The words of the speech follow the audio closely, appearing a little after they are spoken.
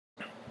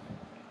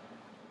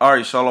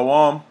Alright,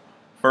 Shalom.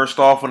 First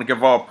off, I want to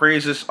give all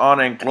praises,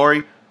 honor, and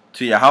glory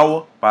to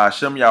Yahweh, by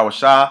Hashem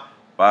Yahushua,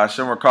 by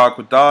Hashem Rakar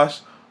Kudas.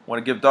 I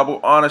want to give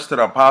double honors to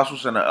the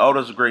apostles and the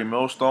elders of Great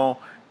Millstone,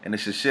 and the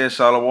sincere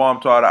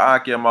Shalom to all the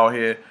Akim out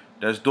here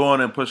that's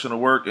doing and pushing the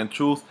work in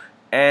truth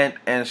and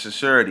in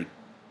sincerity.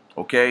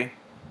 Okay?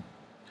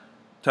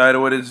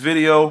 Title of this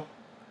video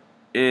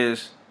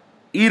is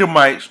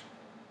Edomites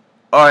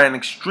are an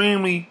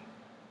extremely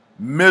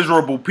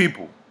miserable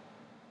people.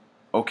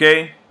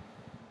 Okay?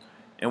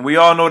 And we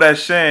all know that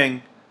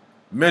saying,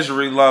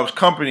 misery loves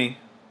company,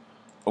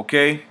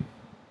 okay?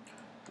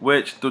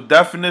 Which the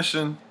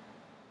definition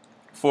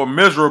for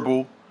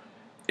miserable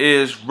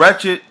is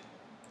wretched,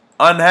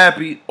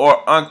 unhappy,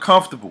 or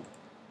uncomfortable.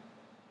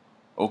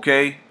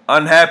 Okay?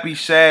 Unhappy,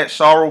 sad,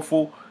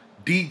 sorrowful,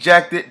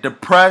 dejected,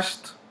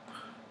 depressed,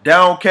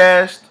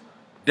 downcast,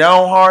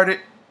 downhearted,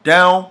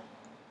 down,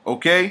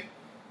 okay?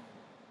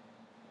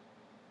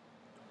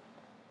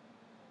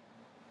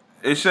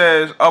 It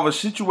says, of a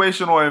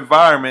situation or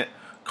environment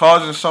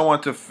causing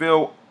someone to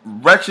feel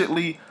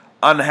wretchedly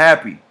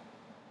unhappy.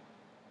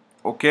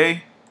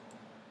 Okay?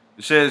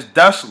 It says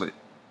desolate.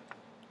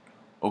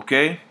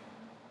 Okay?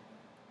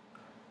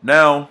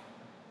 Now,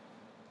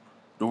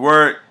 the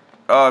word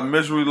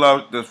misery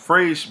loves, the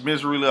phrase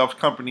misery loves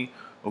company.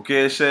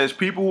 Okay, it says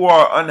people who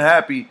are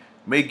unhappy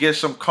may get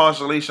some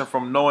consolation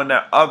from knowing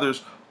that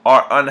others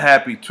are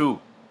unhappy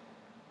too.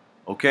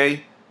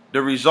 Okay?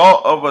 The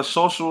result of a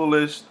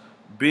socialist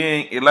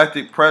being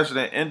elected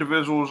president,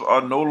 individuals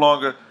are no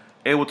longer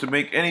able to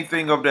make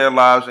anything of their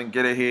lives and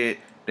get ahead.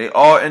 They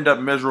all end up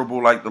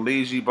miserable like the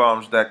lazy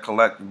bums that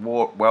collect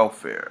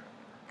welfare.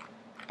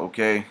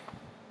 Okay?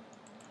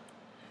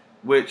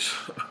 Which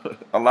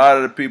a lot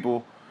of the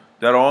people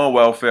that are on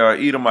welfare are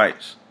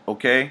Edomites.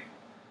 Okay?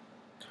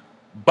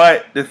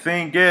 But the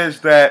thing is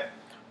that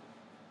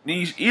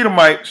these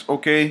Edomites,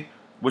 okay,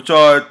 which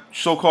are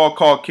so-called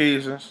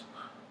Caucasians,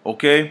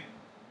 okay,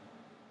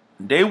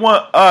 they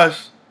want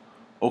us,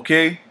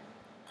 okay,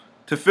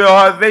 to feel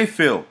how they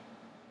feel,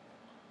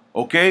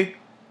 okay,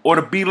 or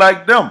to be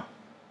like them,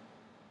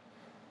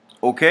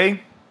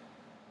 okay,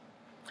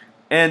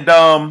 and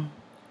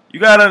you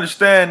gotta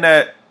understand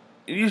that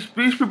these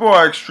people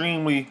are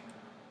extremely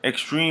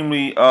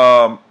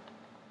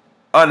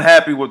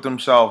unhappy with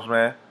themselves,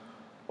 man,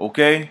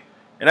 okay,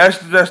 and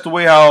that's the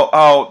way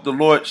how the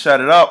Lord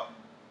set it up,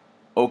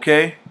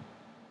 okay.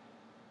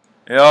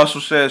 It also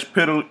says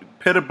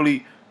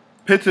pitiably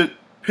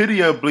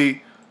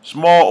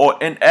small or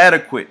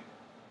inadequate,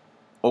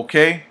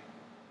 okay?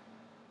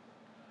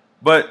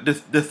 But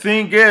the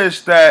thing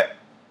is that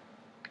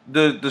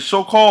the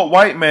so-called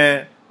white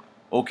man,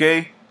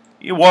 okay,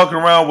 you're walking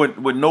around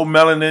with no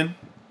melanin,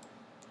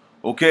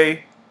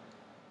 okay?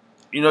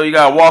 You know, you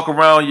gotta walk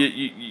around,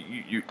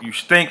 you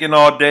stinking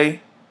all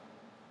day,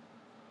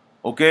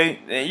 okay?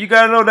 And you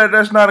gotta know that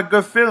that's not a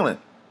good feeling,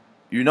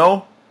 you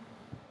know?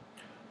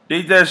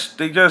 They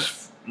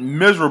just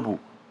miserable,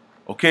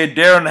 okay?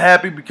 They're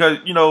unhappy because,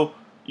 you know,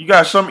 you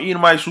got some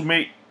Edomites who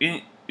may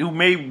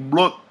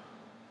look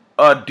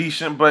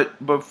decent,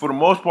 but for the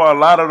most part, a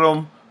lot of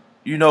them,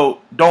 you know,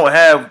 don't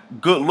have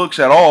good looks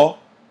at all.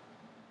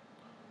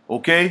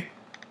 Okay,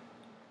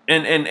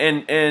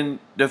 and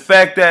the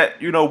fact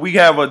that, you know, we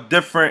have a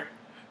different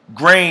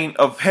grain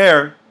of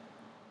hair,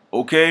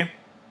 okay,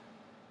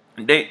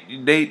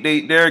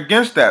 they're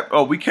against that.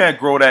 Oh, we can't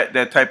grow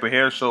that type of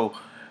hair, so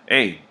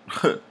hey,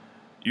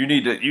 you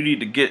need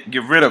to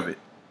get rid of it.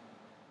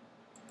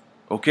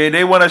 Okay,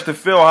 they want us to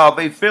feel how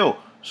they feel.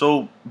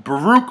 So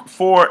Baruch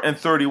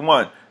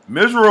 4:31,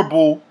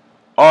 miserable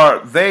are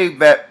they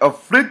that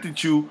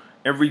afflicted you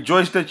and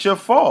rejoiced at your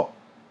fall.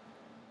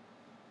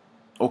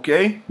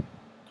 Okay,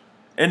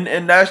 and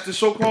that's the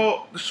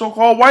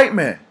so-called white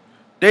man.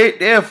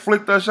 They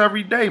afflict us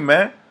every day,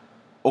 man.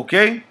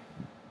 Okay,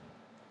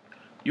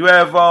 you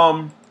have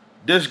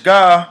this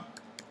guy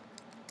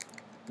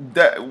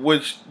that,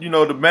 which, you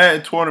know, the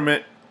Madden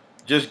tournament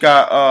just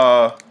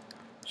got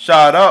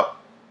shot up.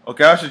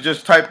 Okay, I should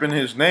just type in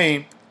his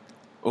name.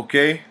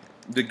 Okay,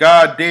 the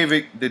God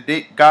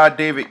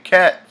David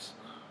Katz.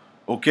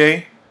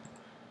 Okay,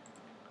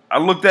 I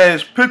looked at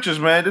his pictures,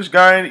 man. This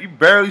guy, he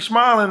barely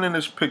smiling in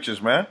his pictures,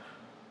 man.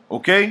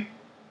 Okay,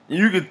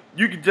 you could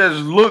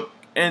just look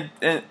and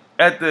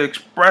at the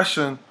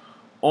expression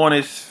on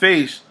his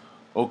face.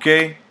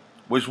 Okay,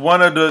 which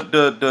one of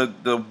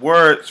the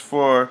words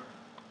for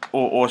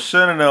or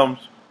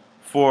synonyms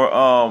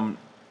for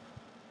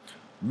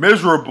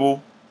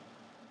miserable,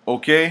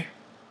 okay,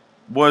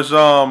 was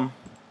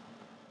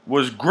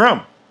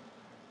grim.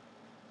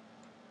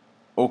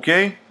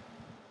 Okay,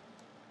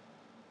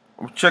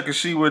 I'm check and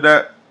see where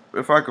that,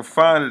 if I can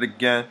find it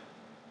again.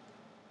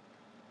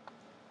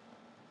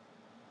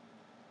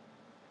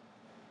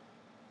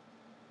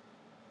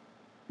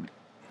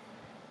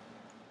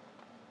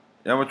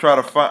 Yeah, I'm gonna try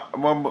to find.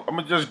 I'm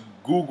gonna just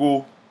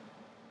Google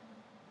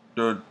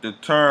the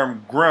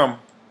term grim.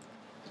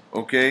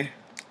 Okay.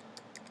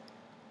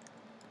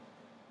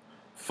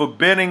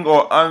 Forbidding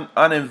or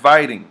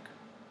uninviting.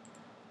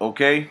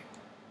 Okay?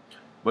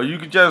 But you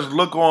can just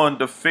look on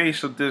the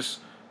face of this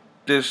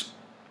this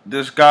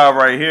guy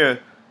right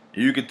here.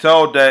 And you can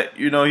tell that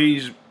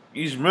he's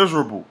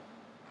miserable.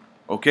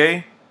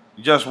 Okay,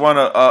 he just won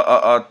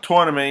a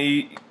tournament.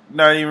 He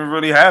not even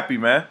really happy,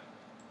 man.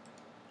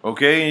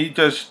 Okay, and he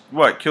just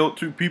killed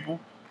 2 people,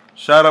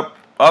 shot up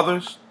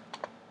others.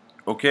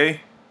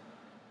 Okay,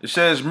 it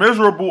says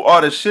miserable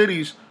are the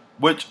cities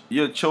which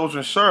your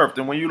children served.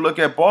 And when you look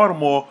at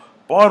Baltimore,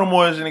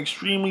 Baltimore is an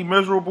extremely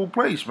miserable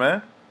place,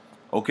 man.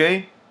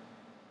 Okay.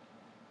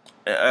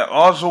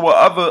 Also, with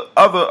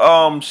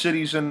other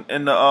cities in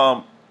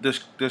the this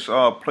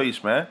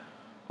place, man.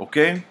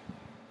 Okay.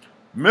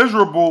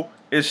 Miserable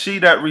is she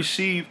that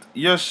received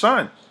your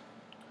sons,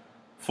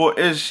 for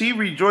is she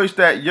rejoiced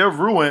at your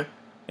ruin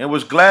and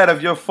was glad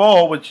of your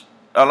fall, which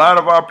a lot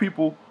of our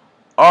people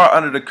are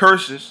under the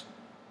curses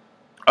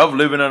of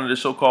living under the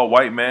so-called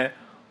white man.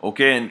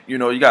 Okay, and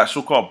you got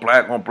so-called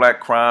black on black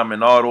crime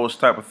and all those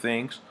type of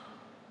things.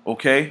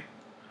 Okay.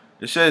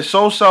 It says,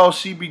 so shall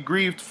she be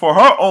grieved for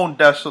her own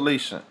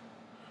desolation.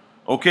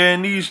 Okay,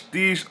 and these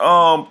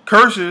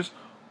curses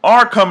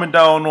are coming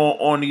down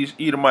on these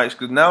Edomites,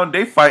 because now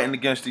they fighting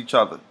against each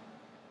other.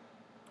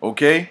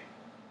 Okay?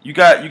 You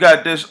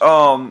got this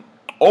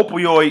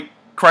opioid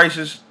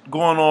crisis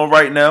going on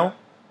right now.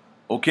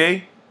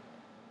 Okay?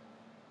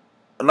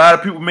 A lot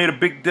of people made a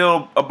big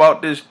deal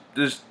about this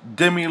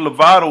Demi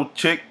Lovato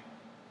chick,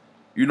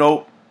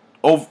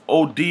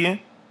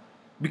 ODing.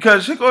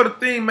 Because here go the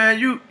thing, man.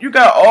 You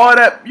got all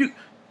that. You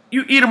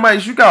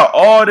Edomites, you got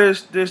all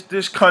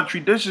this country.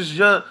 This is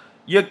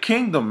your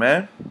kingdom,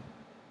 man.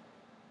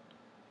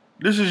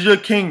 This is your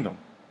kingdom.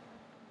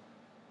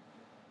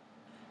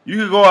 You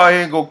can go out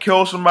here and go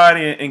kill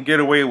somebody and get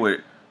away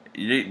with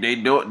it. They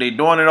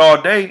doing it all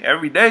day,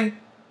 every day.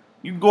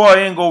 You can go out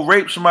here and go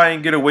rape somebody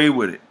and get away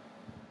with it.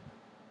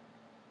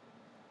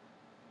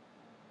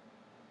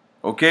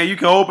 Okay, you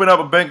can open up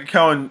a bank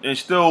account and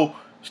still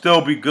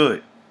be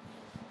good.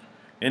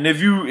 And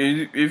if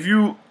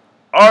you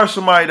are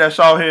somebody that's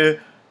out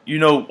here,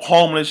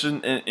 homeless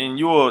and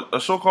you're a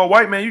so-called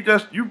white man,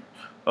 you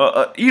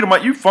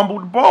Edomite, you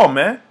fumbled the ball,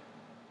 man.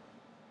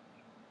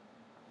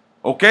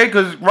 Okay,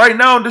 because right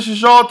now this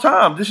is your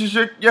time. This is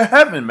your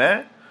heaven,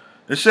 man.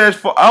 It says,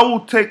 for I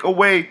will take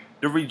away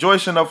the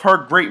rejoicing of her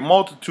great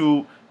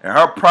multitude, and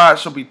her pride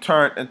shall be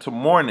turned into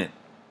mourning.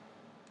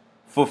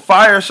 For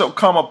fire shall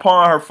come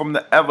upon her from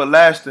the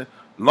everlasting,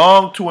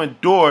 long to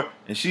endure,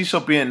 and she shall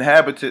be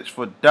inhabited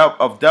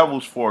of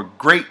devils for a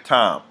great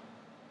time.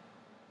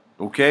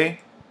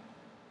 Okay?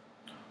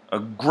 A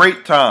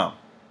great time.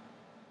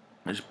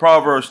 It's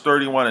Proverbs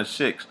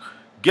 31:6.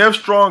 Give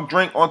strong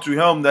drink unto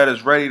him that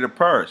is ready to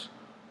perish.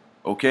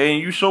 Okay?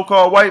 And you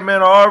so-called white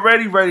men are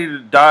already ready to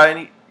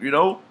die,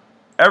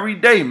 every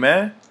day,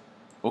 man.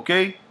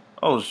 Okay?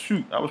 Oh,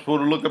 shoot. I was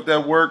supposed to look up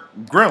that word,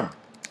 grim.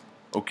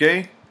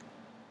 Okay?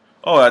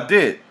 Oh, I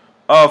did.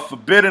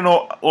 Forbidden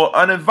or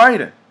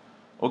uninvited.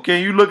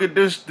 Okay, you look at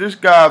this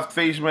guy's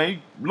face, man.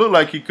 He looked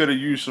like he could have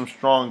used some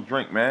strong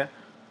drink, man.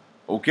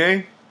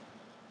 Okay?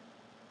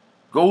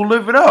 Go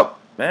live it up,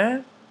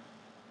 man.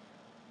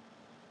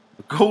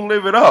 Go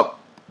live it up.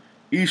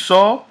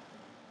 Esau,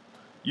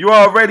 you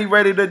already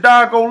ready to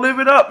die. Go live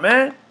it up,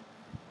 man.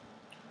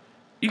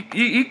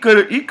 He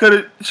could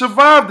have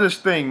survived this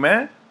thing,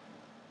 man.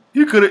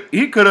 He could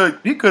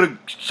have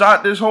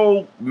shot this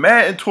whole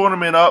Madden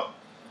tournament up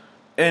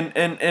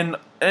and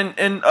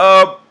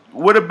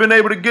would have been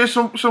able to get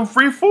some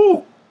free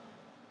food.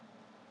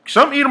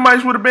 Some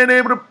Edomites would have been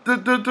able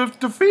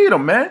to feed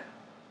them, man.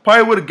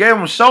 Probably would have gave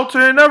them shelter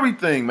and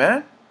everything,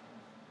 man.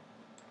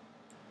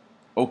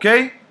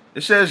 Okay?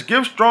 It says,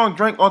 give strong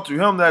drink unto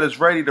him that is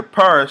ready to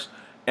perish,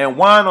 and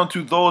wine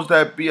unto those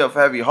that be of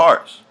heavy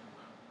hearts.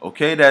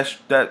 Okay? That's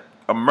that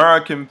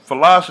American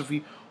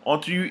philosophy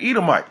unto you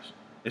Edomites.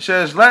 It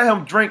says, let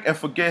him drink and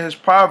forget his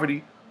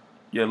poverty,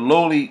 your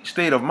lowly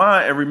state of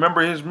mind, and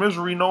remember his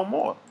misery no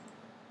more.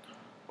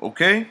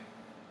 Okay?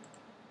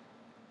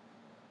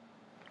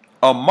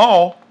 A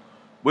maul,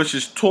 which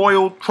is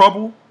toil,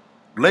 trouble,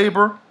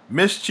 labor,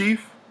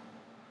 mischief.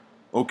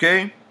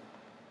 Okay?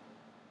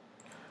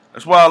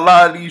 That's why a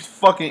lot of these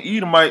fucking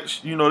Edomites,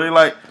 they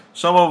like,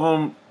 some of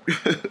them,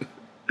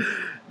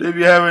 they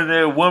be having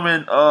their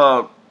women,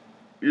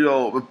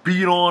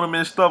 beat on them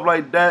and stuff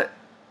like that.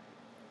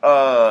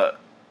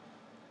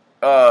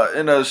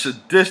 In a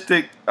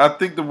sadistic, I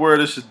think the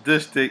word is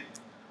sadistic,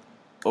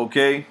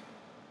 okay?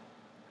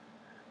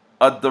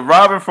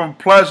 Deriving from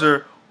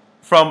pleasure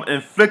from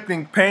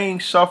inflicting pain,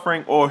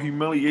 suffering, or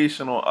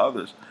humiliation on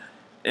others.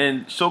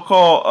 And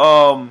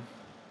so-called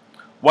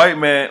white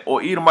man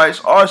or Edomites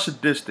are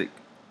sadistic,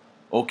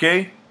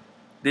 okay?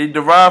 They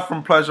derive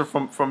from pleasure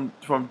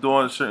from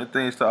doing certain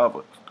things to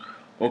others,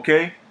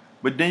 okay?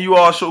 But then you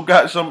also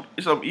got some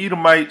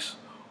Edomites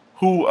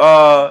who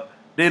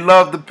they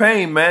love the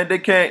pain, man. They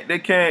can't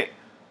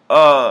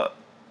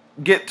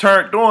get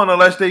turned on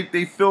unless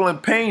they feeling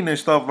pain and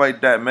stuff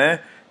like that,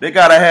 man. They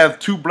gotta have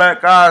 2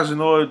 black eyes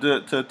in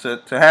order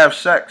to have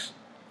sex.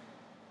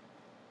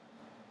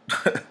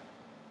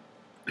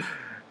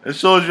 It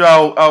shows you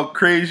how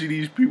crazy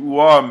these people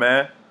are,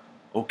 man.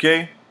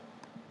 Okay?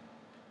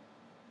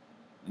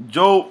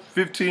 Job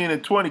 15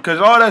 and 20, because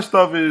all that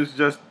stuff is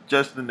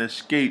just an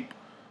escape,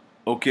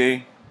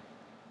 okay,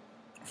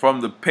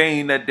 from the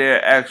pain that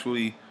they're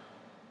actually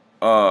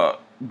uh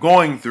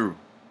going through.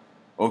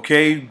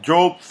 Okay?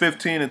 Job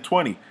 15 and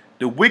 20.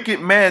 The wicked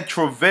man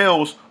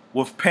travails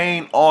with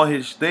pain all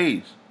his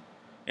days.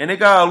 And they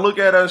gotta look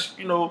at us,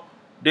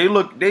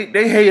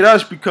 they hate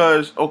us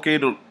because okay,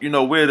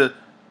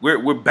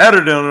 we're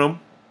better than them.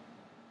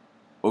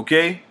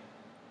 Okay?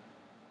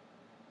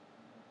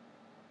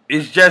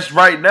 It's just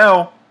right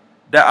now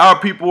that our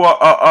people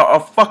are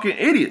fucking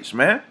idiots,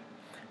 man.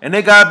 And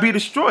they gotta be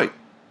destroyed.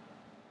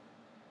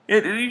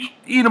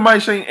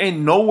 Edomites ain't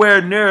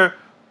nowhere near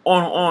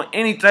on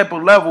any type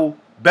of level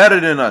better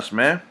than us,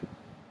 man.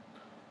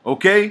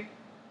 Okay?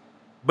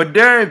 But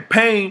they're in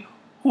pain.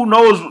 Who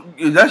knows?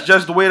 That's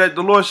just the way that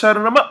the Lord set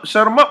them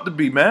up to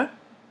be, man.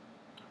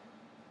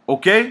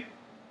 Okay?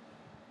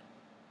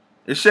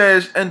 It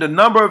says, and the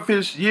number of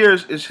his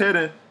years is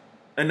hidden,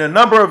 and the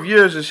number of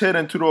years is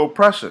hidden to the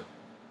oppressor.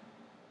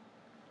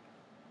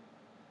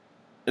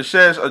 It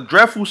says, a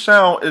dreadful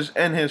sound is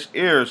in his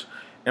ears,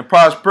 and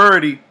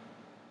prosperity,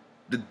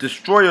 the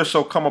destroyer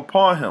shall come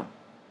upon him.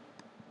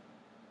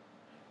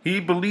 He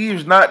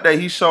believes not that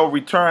he shall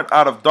return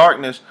out of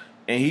darkness,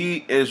 and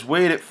he is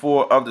waited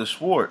for of the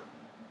sword.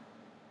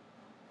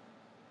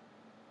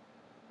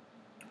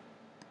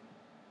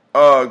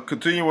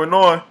 Continuing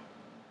on,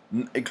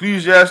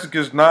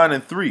 Ecclesiasticus 9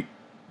 and 3.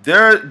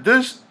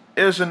 This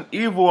is an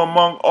evil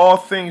among all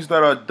things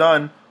that are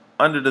done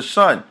under the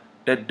sun,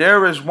 that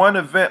there is one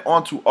event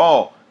unto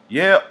all.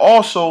 Yea,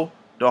 also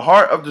the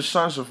heart of the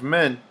sons of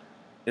men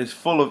is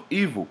full of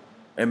evil,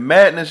 and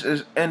madness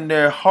is in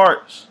their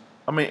hearts.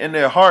 In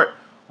their heart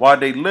while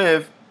they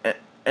live,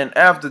 and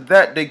after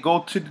that they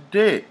go to the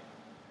dead.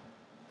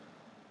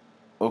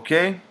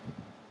 Okay?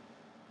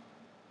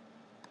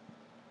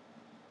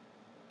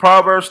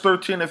 Proverbs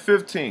 13 and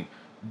 15.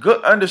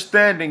 Good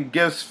understanding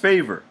gives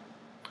favor,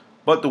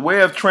 but the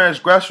way of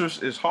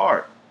transgressors is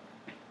hard.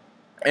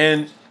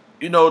 And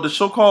the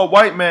so-called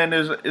white man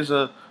is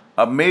a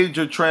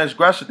major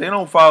transgressor. They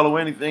don't follow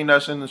anything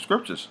that's in the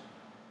scriptures.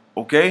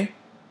 Okay?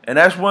 And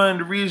that's one of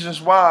the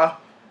reasons why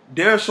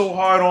they're so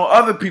hard on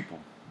other people.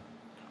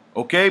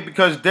 Okay?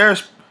 Because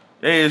there's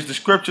the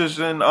scriptures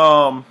in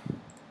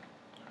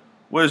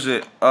what is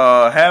it?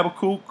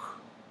 Habakkuk.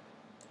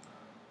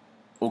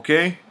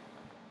 Okay?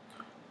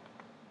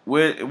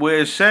 Where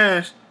it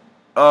says,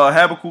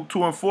 Habakkuk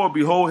 2 and 4,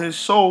 behold, his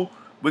soul,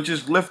 which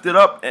is lifted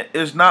up,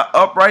 is not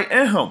upright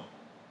in him.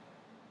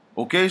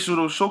 Okay, so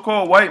the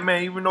so-called white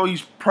man, even though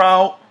he's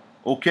proud,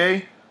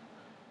 okay,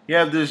 he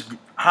have this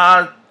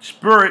high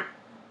spirit,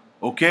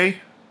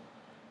 okay,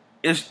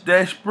 it's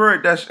that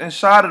spirit that's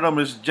inside of them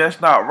is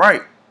just not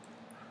right.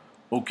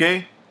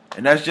 Okay,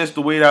 and that's just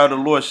the way that the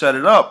Lord set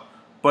it up.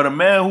 But a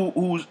man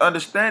who's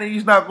understanding,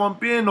 he's not going to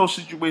be in no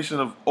situation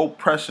of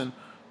oppressing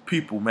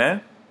people,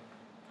 man.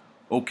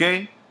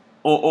 Okay?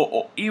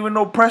 Or even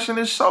oppressing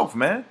himself,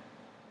 man.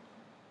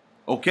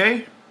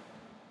 Okay?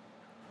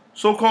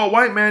 So-called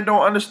white man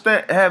don't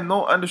have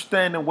no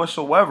understanding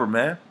whatsoever,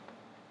 man.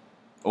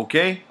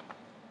 Okay?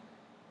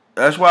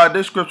 That's why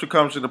this scripture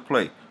comes into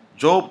play.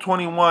 Job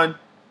 21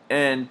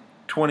 and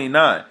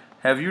 29.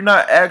 Have you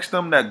not asked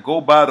them that go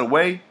by the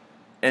way,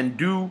 and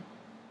do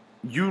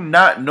you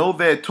not know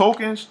their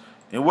tokens?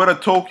 And what are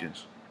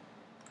tokens?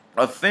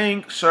 A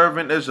thing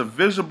serving as a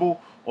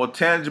visible or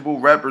tangible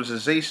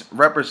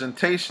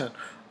representation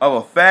of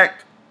a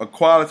fact, a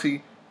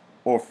quality,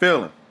 or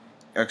feeling,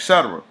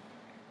 etc.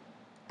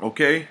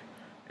 Okay?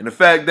 And the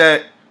fact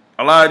that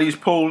a lot of these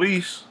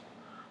police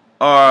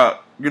are,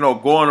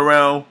 going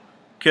around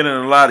killing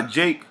a lot of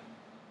Jake,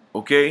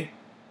 okay?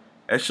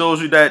 That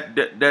shows you that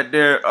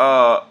they're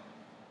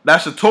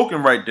that's a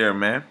token right there,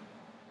 man.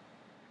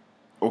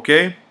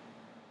 Okay?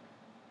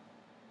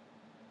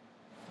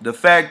 The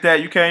fact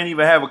that you can't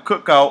even have a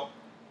cookout,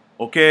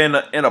 okay,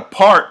 in a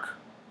park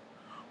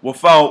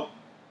without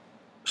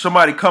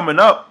somebody coming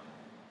up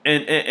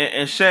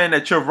and saying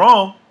that you're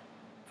wrong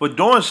for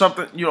doing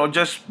something,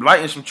 just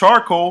lighting some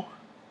charcoal,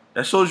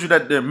 that shows you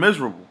that they're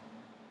miserable.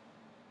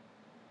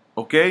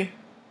 Okay?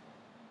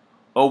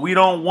 Or we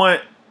don't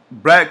want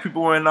black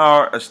people in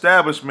our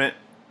establishment,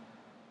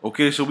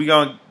 okay, so we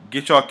gonna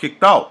get y'all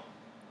kicked out.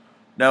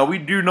 Now, we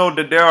do know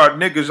that there are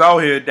niggas out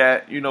here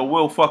that,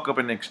 will fuck up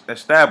an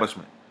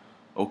establishment.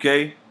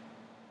 Okay?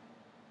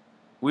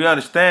 We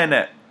understand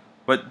that.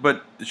 But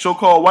the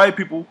so-called white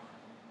people,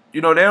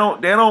 they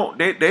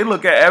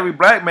look at every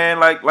black man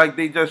like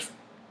they just,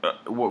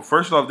 well,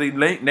 first off, they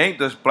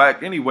named us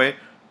black anyway.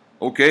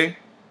 Okay?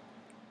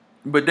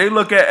 But they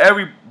look at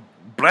every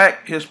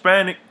black,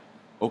 Hispanic,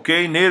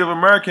 okay, Native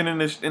American in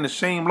the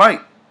same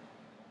light.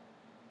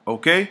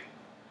 Okay?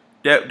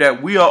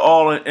 That we are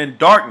all in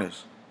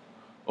darkness.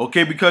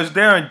 Okay, because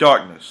they're in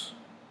darkness.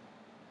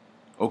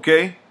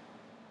 Okay?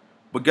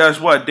 But guess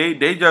what?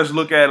 They just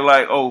look at it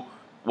like, oh,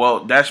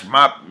 well, that's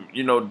my,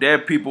 their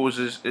people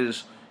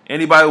is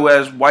Anybody who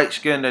has white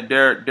skin, that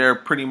they're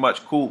pretty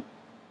much cool.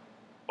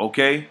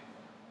 Okay?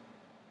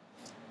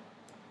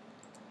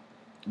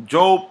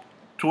 Job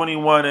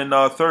 21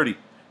 and 30.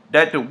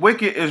 That the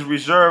wicked is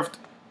reserved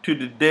to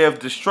the day of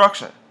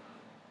destruction.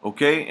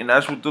 Okay? And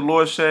that's what the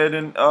Lord said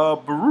in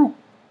Baruch.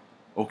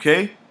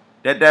 Okay?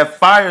 That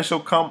fire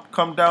shall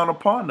come down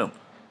upon them.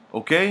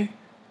 Okay?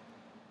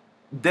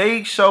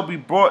 They shall be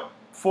brought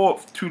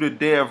forth to the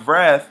day of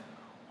wrath.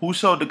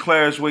 Whoso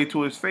declare his way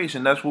to his face.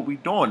 And that's what we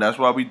doing. That's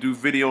why we do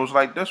videos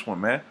like this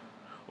one, man.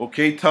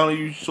 Okay? Telling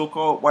you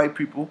so-called white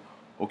people,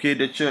 okay,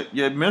 that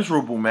you're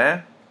miserable,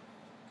 man.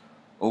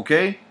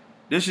 Okay?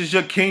 This is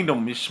your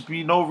kingdom. There should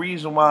be no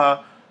reason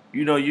why,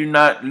 you're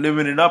not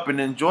living it up and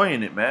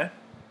enjoying it, man.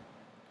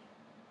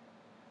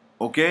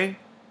 Okay?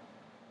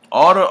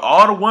 All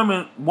the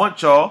women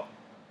want y'all.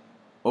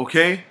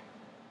 Okay?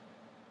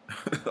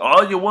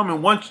 All your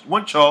women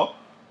want y'all.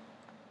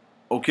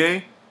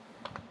 Okay?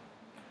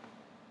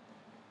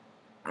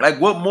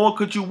 Like, what more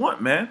could you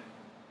want, man?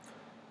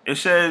 It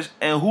says,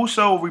 and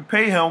whoso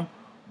repay him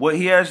what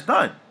he has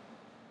done.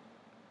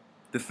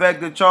 The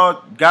fact that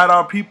y'all got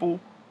our people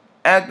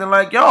acting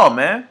like y'all,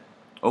 man.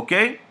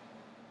 Okay?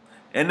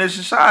 In this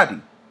society.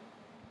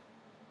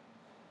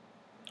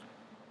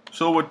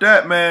 So with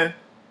that, man,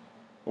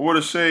 I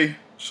want to say,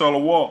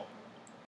 Salawat.